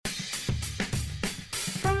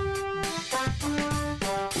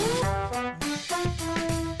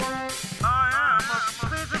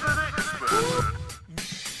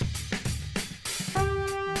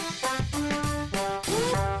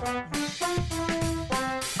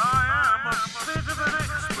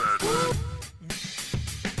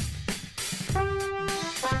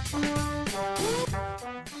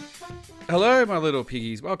Hello, my little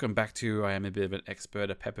piggies. Welcome back to I Am a Bit of an Expert,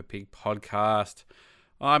 a Peppa Pig podcast.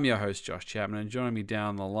 I'm your host, Josh Chapman, and joining me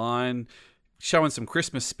down the line, showing some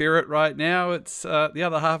Christmas spirit right now, it's the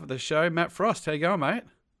other half of the show, Matt Frost. How you going, mate?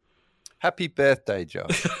 Happy birthday,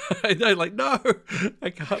 Josh. I know, no,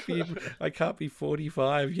 I can't be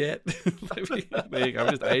 45 yet. There you go.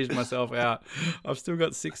 I've just aged myself out. I've still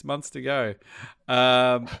got 6 months to go.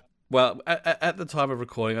 Well, at the time of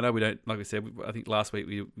recording, I know we don't, like I said, I think last week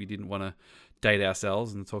we didn't want to date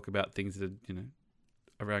ourselves and talk about things that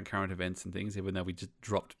are, around current events and things, even though we just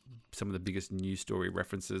dropped some of the biggest news story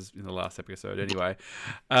references in the last episode anyway.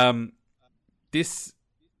 This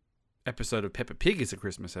episode of Peppa Pig is a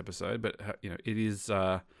Christmas episode, but, it is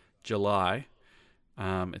July.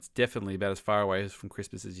 It's definitely about as far away from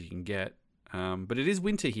Christmas as you can get, but it is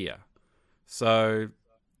winter here. So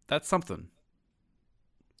that's something.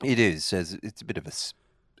 It is. It's a bit of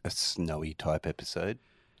a snowy type episode.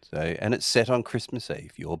 So, and it's set on Christmas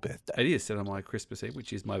Eve, your birthday. It is set on my Christmas Eve,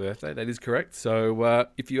 which is my birthday. That is correct. So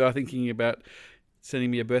if you are thinking about sending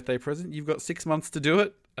me a birthday present, you've got 6 months to do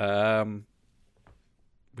it.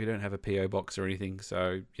 We don't have a PO box or anything,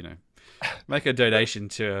 so make a donation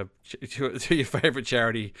to your favourite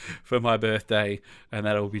charity for my birthday, and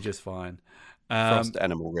that'll be just fine. Frost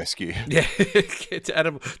Animal Rescue. Yeah,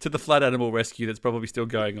 to the flood animal rescue that's probably still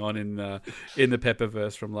going on in the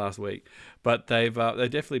Peppaverse from last week, but they've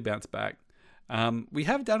definitely bounced back. We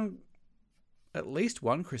have done at least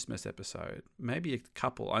one Christmas episode, maybe a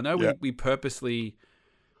couple. I know we purposely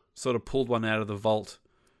sort of pulled one out of the vault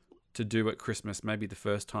to do at Christmas, maybe the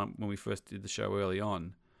first time when we first did the show early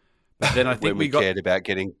on. But then I think when we cared about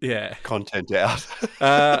getting content out.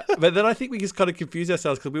 But then I think we just kind of confused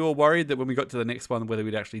ourselves because we were worried that when we got to the next one, whether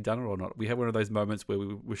we'd actually done it or not. We had one of those moments where we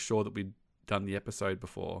were sure that we'd done the episode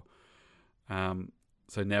before.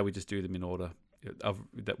 So now we just do them in order of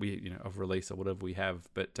release or whatever we have.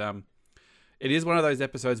 But it is one of those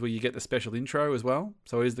episodes where you get the special intro as well.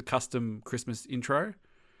 So it is the custom Christmas intro.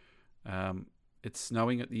 It's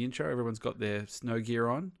snowing at the intro. Everyone's got their snow gear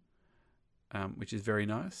on, which is very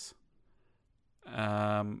nice.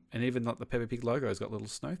 And even like the Peppa Pig logo has got little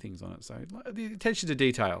snow things on it. So the attention to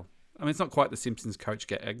detail. I mean, it's not quite the Simpsons coach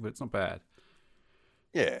gag, but it's not bad.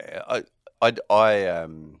 Yeah, I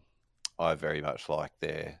very much like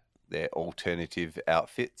their alternative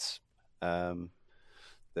outfits, their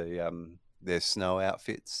snow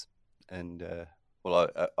outfits, and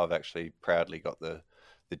I've actually proudly got the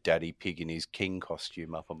Daddy Pig in his king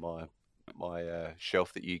costume up on my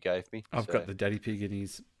shelf that you gave me. I've got the Daddy Pig in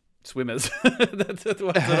his swimmers. That's the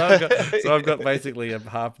ones that I've got. So I've got basically a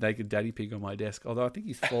half-naked Daddy Pig on my desk. Although I think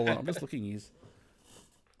he's fallen. I'm just looking. He's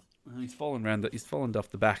fallen around. He's fallen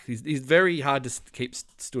off the back. He's very hard to keep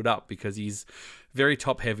stood up because he's very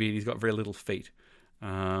top-heavy and he's got very little feet.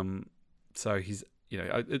 So he's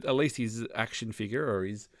at least his action figure or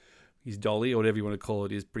his dolly or whatever you want to call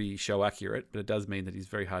it is pretty show accurate, but it does mean that he's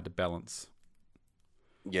very hard to balance.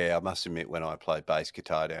 Yeah, I must admit when I play bass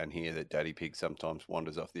guitar down here that Daddy Pig sometimes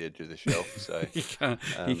wanders off the edge of the shelf. So he can't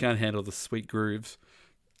handle the sweet grooves.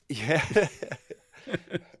 Yeah.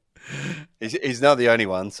 He's not the only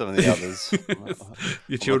one, some of the others.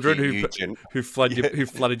 Your children who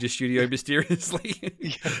flooded your studio mysteriously.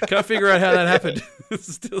 Can't figure out how that happened.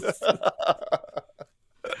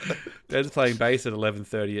 Dad's playing bass at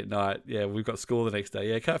 11:30 at night. Yeah, we've got school the next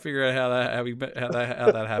day. Yeah, can't figure out how that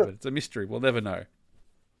happened. It's a mystery. We'll never know.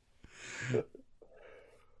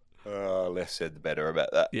 Less said the better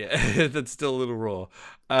about that. Yeah, that's still a little raw.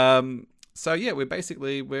 So yeah,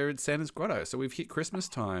 we're at Santa's Grotto. So we've hit Christmas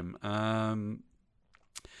time. And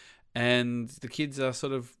the kids are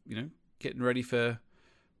sort of, getting ready for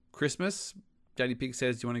Christmas. Daddy Pig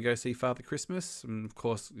says, "Do you want to go see Father Christmas?" And of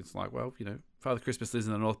course, it's like, well, Father Christmas lives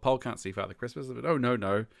in the North Pole, can't see Father Christmas. But oh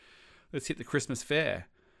no, let's hit the Christmas fair.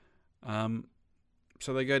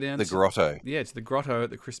 So they go down to the Grotto. Yeah, to the Grotto at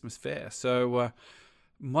the Christmas fair. So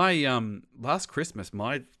my last Christmas,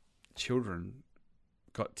 my children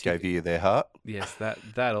got gave you their heart. Yes, that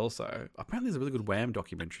also. Apparently, there's a really good Wham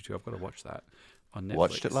documentary too. I've got to watch that on Netflix.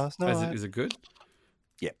 Watched it last night. Is it good?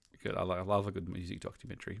 Yeah, good. I love a good music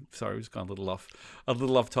documentary. Sorry, we've just gone a little off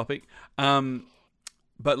topic.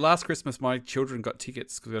 But last Christmas, my children got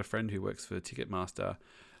tickets because I've got a friend who works for Ticketmaster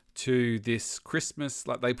to this Christmas.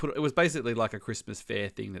 It was basically like a Christmas fair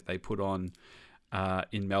thing that they put on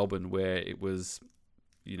in Melbourne, where it was,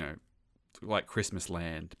 like Christmas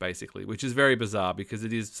land, basically, which is very bizarre because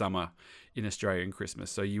it is summer in Australia and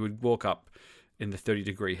Christmas. So you would walk up in the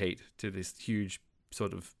 30-degree heat to this huge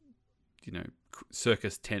sort of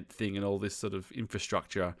circus tent thing and all this sort of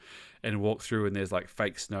infrastructure, and walk through and there's like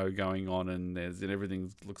fake snow going on, and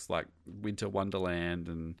everything looks like winter wonderland,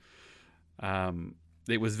 and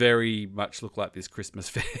it was very much looked like this Christmas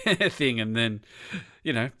fair thing. And then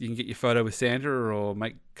you can get your photo with Santa or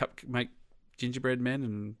make gingerbread men,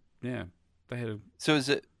 and they had a. So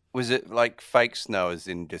was it like fake snow as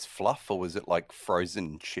in just fluff, or was it like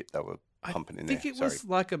frozen shit they were pumping in there? I think it was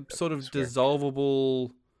like a sort of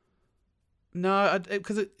dissolvable. No,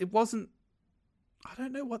 because it wasn't. I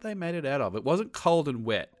don't know what they made it out of. It wasn't cold and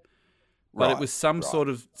wet, but it was some sort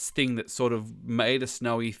of thing that sort of made a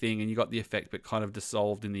snowy thing, and you got the effect, but kind of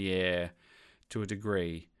dissolved in the air to a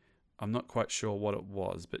degree. I'm not quite sure what it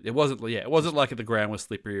was, but it wasn't. Yeah, it wasn't like the ground was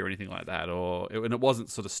slippery or anything like that, and it wasn't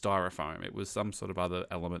sort of styrofoam. It was some sort of other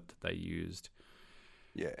element that they used.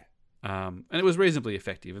 Yeah. And it was reasonably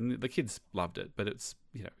effective, and the kids loved it. But it's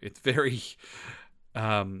it's very,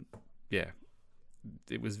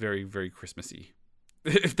 it was very, very Christmassy.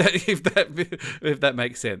 If that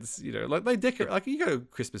makes sense, like they decorate, like you go to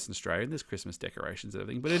Christmas in Australia and there's Christmas decorations and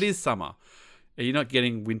everything, but it is summer. And you're not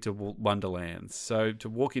getting winter wonderlands, so to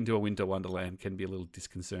walk into a winter wonderland can be a little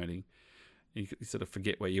disconcerting. You sort of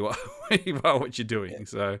forget where you are, what you're doing. Yeah.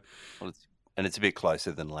 So, it's a bit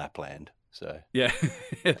closer than Lapland. So yeah,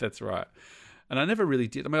 that's right. And I never really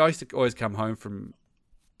did. I mean, I used to always come home from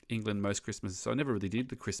England most Christmases, so I never really did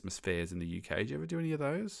the Christmas fairs in the UK. Did you ever do any of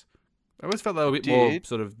those? I always felt they were a bit more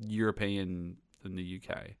sort of European than the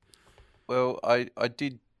UK. Well, I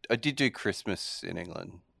did do Christmas in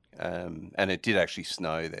England, and it did actually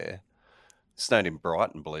snow there. It snowed in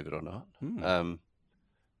Brighton, believe it or not,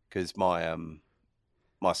 because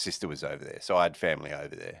my sister was over there, so I had family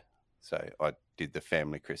over there. So I did the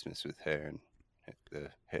family Christmas with her and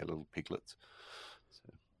her little piglets.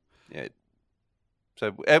 So yeah.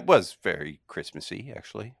 So it was very Christmassy,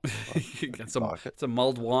 actually. Got some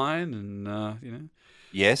mulled wine, and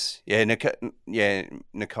Yes, yeah,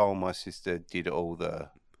 Nicole, my sister, did all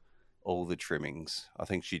the trimmings. I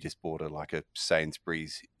think she just bought a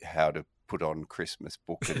Sainsbury's how to put on Christmas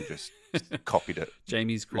book and just copied it.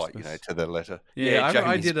 Jamie's Christmas, like, to the letter. Yeah,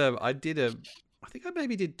 I did a. I think I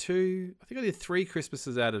maybe did two. I think I did 3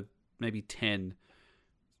 Christmases out of maybe 10,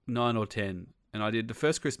 9 or 10. And I did the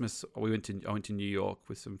first Christmas. I went to New York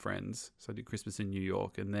with some friends, so I did Christmas in New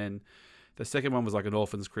York. And then the second one was like an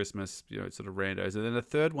orphan's Christmas, sort of randos. And then the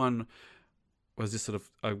third one was just sort of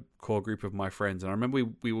a core group of my friends. And I remember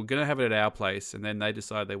we were going to have it at our place, and then they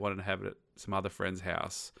decided they wanted to have it at some other friend's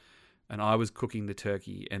house. And I was cooking the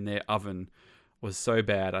turkey, and their oven was so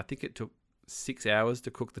bad. I think it took 6 hours to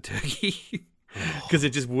cook the turkey. Because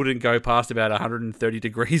it just wouldn't go past about 130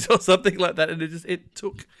 degrees or something like that, and it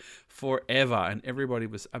took forever, and everybody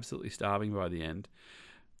was absolutely starving by the end.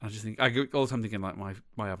 I just think all the time thinking like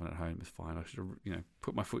my oven at home is fine. I should have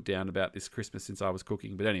put my foot down about this Christmas since I was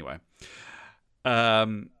cooking. But anyway,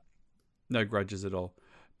 no grudges at all.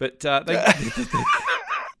 But they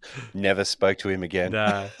never spoke to him again.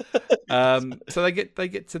 No. So they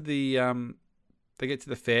get to the. They get to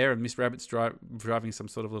the fair, and Miss Rabbit's driving some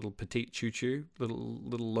sort of little petite choo-choo,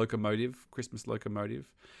 little locomotive, Christmas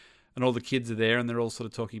locomotive. And all the kids are there, and they're all sort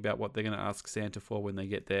of talking about what they're going to ask Santa for when they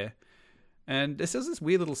get there. And there's this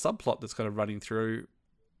weird little subplot that's kind of running through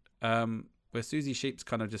where Susie Sheep's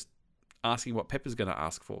kind of just asking what Pepper's going to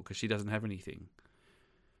ask for because she doesn't have anything.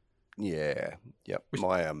 Yeah, yep. Which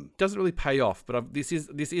doesn't really pay off, but this is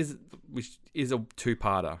a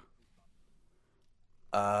two-parter.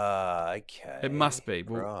 Okay. It must be.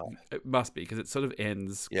 Right. It must be because it sort of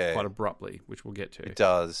ends quite abruptly, which we'll get to. It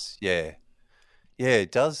does, yeah. Yeah,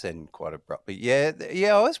 it does end quite abruptly. Yeah,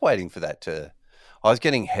 I was waiting for that to... I was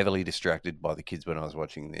getting heavily distracted by the kids when I was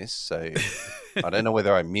watching this, so I don't know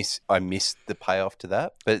whether I missed the payoff to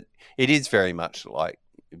that, but it is very much like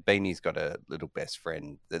Beanie's got a little best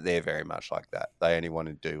friend that they're very much like that. They only want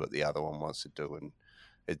to do what the other one wants to do, and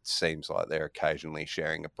it seems like they're occasionally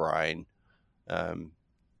sharing a brain.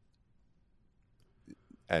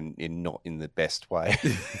 And not in the best way.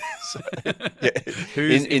 So,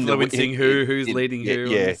 who's influencing who's leading who?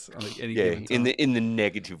 Yeah, in the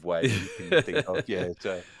negative way you can think of. Yeah.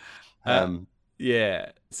 So,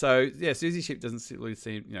 So Susie Sheep doesn't really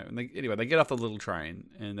seem, And they get off the little train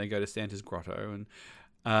and they go to Santa's grotto,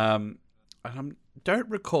 and I don't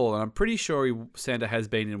recall, and I'm pretty sure Santa has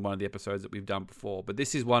been in one of the episodes that we've done before, but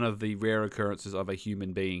this is one of the rare occurrences of a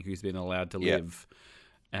human being who's been allowed to live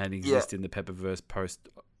and exist in the Pepperverse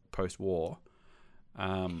post-war.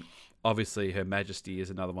 Obviously, Her Majesty is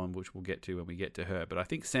another one which we'll get to when we get to her. But I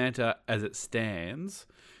think Santa, as it stands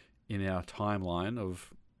in our timeline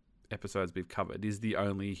of episodes we've covered, is the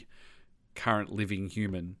only current living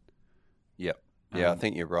human Yep. Yeah, I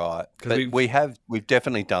think you're right. 'Cause But we've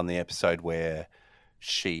definitely done the episode where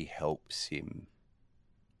she helps him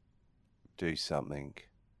do something.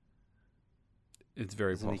 It's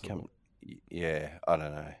very Doesn't he possible. Yeah, I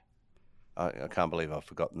don't know. I can't believe I've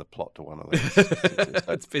forgotten the plot to one of these.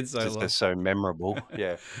 It's been so Just long. they're so memorable.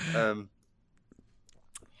 Yeah.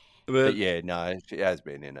 But yeah, no, she has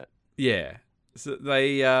been in it. yeah. So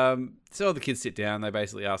they so all the kids sit down. They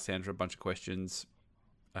basically ask Sandra a bunch of questions.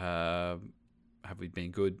 Have we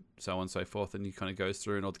been good? So on and so forth. And he kind of goes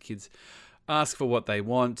through, and all the kids ask for what they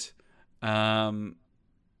want. Two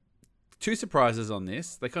surprises on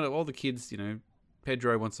this. They kind of all the kids,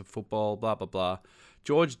 Pedro wants a football, blah blah blah.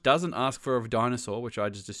 George doesn't ask for a dinosaur, which I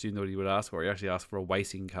just assumed that he would ask for. He actually asked for a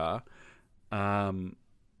racing car,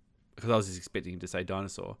 because I was just expecting him to say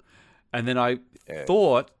dinosaur. And then I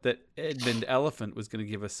thought that Edmund Elephant was going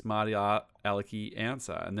to give a smarty alecky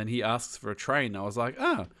answer. And then he asks for a train. I was like,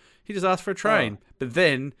 he just asked for a train. Oh. But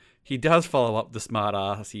then he does follow up the smart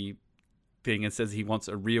assy thing and says he wants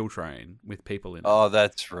a real train with people in it. Oh,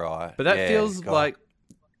 that's right. But that feels like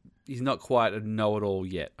he's not quite a know-it-all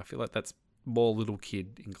yet. I feel like that's more little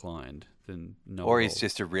kid inclined than know-it-all. Or he's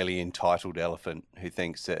just a really entitled elephant who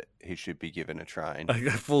thinks that he should be given a train. Like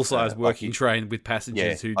a full-size working train with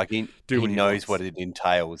passengers who he knows what it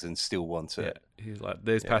entails and still wants it. He's like,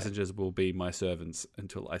 these passengers will be my servants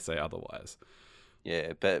until I say otherwise.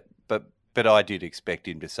 Yeah, but I did expect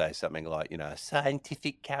him to say something like, a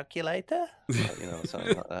scientific calculator,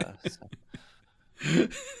 something like that. So.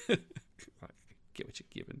 Get what you're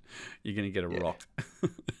given. You're going to get a rock.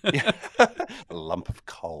 A lump of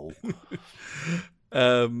coal.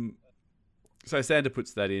 So Sandra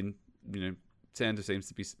puts that in. Sandra seems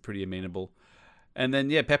to be pretty amenable. And then,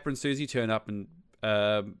 Pepper and Susie turn up, and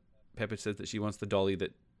Pepper says that she wants the dolly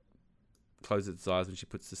that closes its eyes when she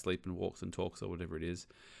puts to sleep and walks and talks or whatever it is.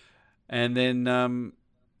 And then,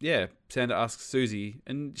 Sandra asks Susie,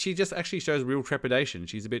 and she just actually shows real trepidation.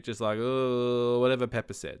 She's a bit just like, oh, whatever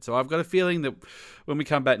Pepper said. So I've got a feeling that when we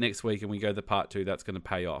come back next week and we go to part 2, that's going to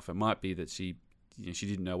pay off. It might be that she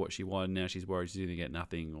didn't know what she wanted. Now she's worried she's going to get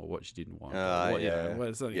nothing, or what she didn't want.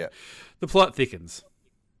 The plot thickens.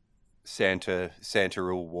 Santa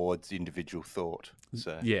rewards individual thought.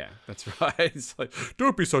 So. Yeah, that's right. It's like,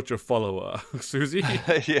 don't be such a follower, Susie.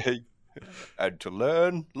 Yeah. And to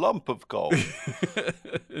learn, lump of gold.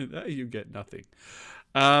 No, you get nothing.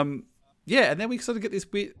 And then we sort of get this.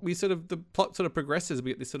 The plot sort of progresses.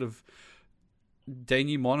 We get this sort of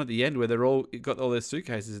denouement at the end where they're all got all their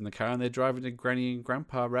suitcases in the car and they're driving to Granny and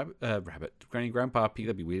Grandpa Granny and Grandpa Pig.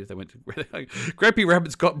 That'd be weird if they went to Grampy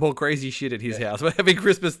Rabbit's got more crazy shit at his house. We're having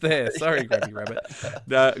Christmas there. Sorry, Grampy Rabbit.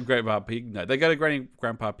 No, Grandpa Pig. No, they go to Granny and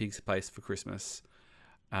Grandpa Pig's place for Christmas.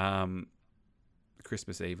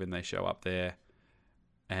 Christmas Eve, and they show up there,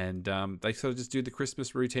 and they sort of just do the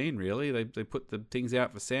Christmas routine. Really, they put the things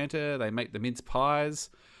out for Santa. They make the mince pies,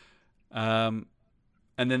 and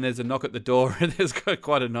then there's a knock at the door, and there's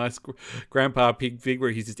quite a nice Grandpa Pig thing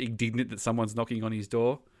where he's just indignant that someone's knocking on his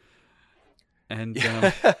door, and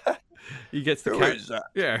he gets the who is that?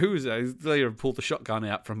 Yeah, who is that? He's later pulled the shotgun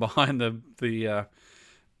out from behind the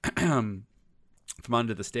from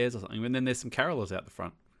under the stairs or something, and then there's some carolers out the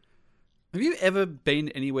front. Have you ever been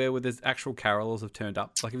anywhere where there's actual carolers have turned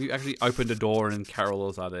up? Like, have you actually opened a door and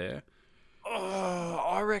carolers are there? Oh,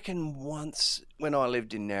 I reckon once when I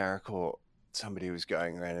lived in Narracourt, somebody was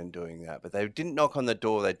going around and doing that, but they didn't knock on the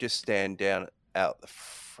door. They'd just stand down out the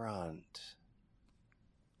front.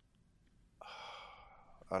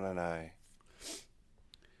 I don't know.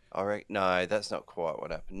 I reckon, no, that's not quite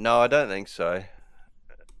what happened. No, I don't think so.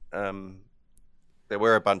 There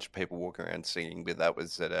were a bunch of people walking around singing, but that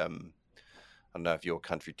was at I don't know if your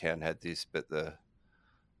country town had this, but the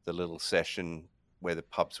little session where the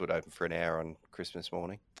pubs would open for an hour on Christmas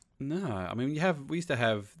morning. No, I mean we used to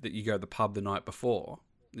have that you go to the pub the night before,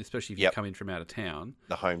 especially if you come in from out of town.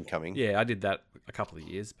 The homecoming. Yeah, I did that a couple of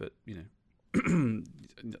years, but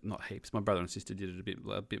not heaps. My brother and sister did it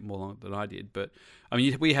a bit more long than I did, but I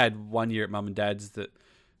mean we had one year at Mum and Dad's that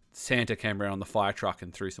Santa came around on the fire truck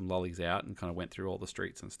and threw some lollies out and kind of went through all the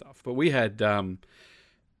streets and stuff. But we had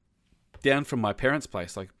down from my parents'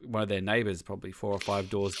 place, like one of their neighbours, probably 4 or 5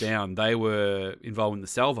 doors down, they were involved in the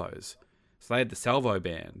salvos. So they had the salvo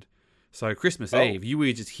band. So Christmas Eve, you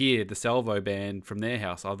would just hear the salvo band from their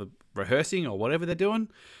house, either rehearsing or whatever they're doing,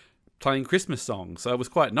 playing Christmas songs. So it was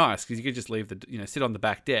quite nice because you could just leave sit on the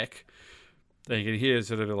back deck. Then you can hear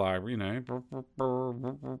sort of like,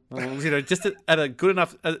 just at a good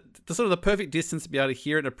enough, the sort of the perfect distance to be able to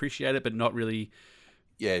hear it and appreciate it, but not really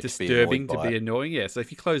disturbing to be annoying. Yeah, so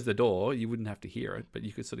if you close the door, you wouldn't have to hear it, but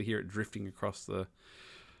you could sort of hear it drifting across the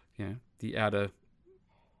the outer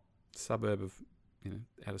suburb of,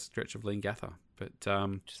 outer stretch of Leongatha. But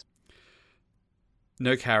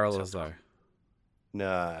no carolers though.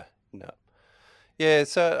 No. Yeah,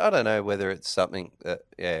 so I don't know whether it's something that,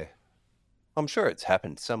 I'm sure it's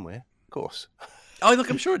happened somewhere, of course. Oh,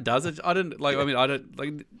 look, I'm sure it does. I don't like. I mean, I don't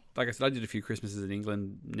like I said, I did a few Christmases in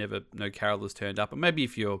England. No carolers turned up. And maybe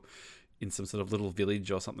if you're in some sort of little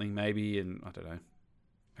village or something, maybe, and I don't know,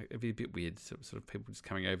 it'd be a bit weird. Sort of people just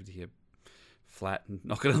coming over to your flat and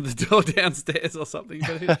knocking on the door downstairs or something.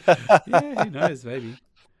 But who knows? Maybe.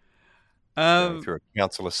 Going through a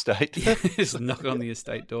council estate. Just knock on the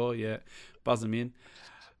estate door. Yeah, buzz them in.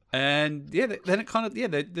 And then it kind of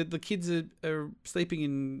the kids are sleeping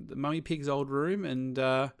in the Mummy Pig's old room and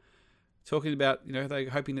talking about they're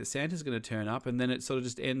hoping that Santa's going to turn up, and then it sort of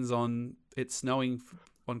just ends on it snowing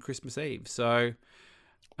on Christmas Eve. So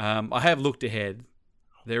I have looked ahead.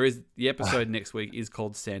 The episode next week is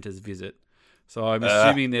called Santa's Visit, so I'm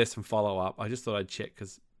assuming there's some follow up. I just thought I'd check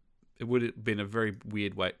because it would have been a very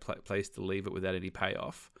weird place to leave it without any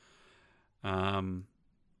payoff.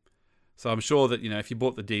 So I'm sure that, if you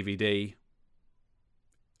bought the DVD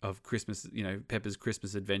of Christmas, Pepper's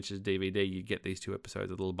Christmas Adventures DVD, you get these 2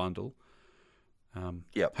 episodes, a little bundle.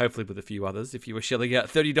 Yep. Hopefully with a few others, if you were shelling out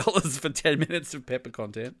 $30 for 10 minutes of Pepper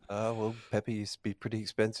content. Well, Pepper used to be pretty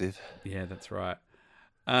expensive. Yeah, that's right.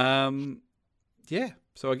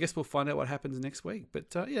 So I guess we'll find out what happens next week.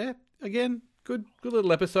 But again, good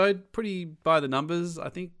little episode. Pretty by the numbers, I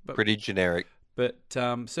think. But pretty generic. But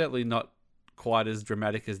certainly not quite as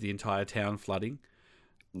dramatic as the entire town flooding.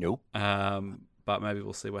 Nope. But maybe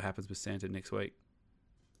we'll see what happens with Santa next week.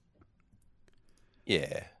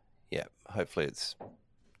 Yeah. Hopefully it's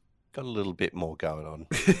got a little bit more going on.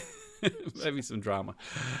 Maybe some drama.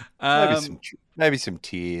 Maybe some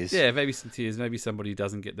tears. Yeah, maybe some tears. Maybe somebody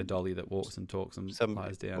doesn't get the dolly that walks and talks and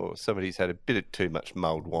lies down. Or somebody's had a bit of too much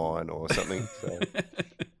mulled wine or something.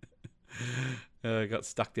 So. Got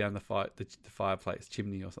stuck down the fireplace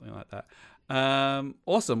chimney or something like that.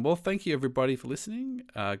 Awesome. Well, thank you everybody for listening.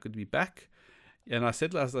 Good to be back. And as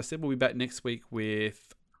I said, we'll be back next week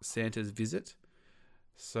with Santa's Visit.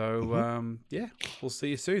 So, we'll see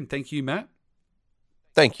you soon. Thank you, Matt.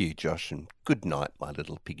 Thank you, Josh, and good night, my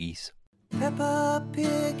little piggies. Peppa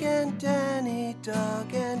Pig and Danny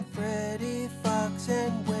Dog and Freddy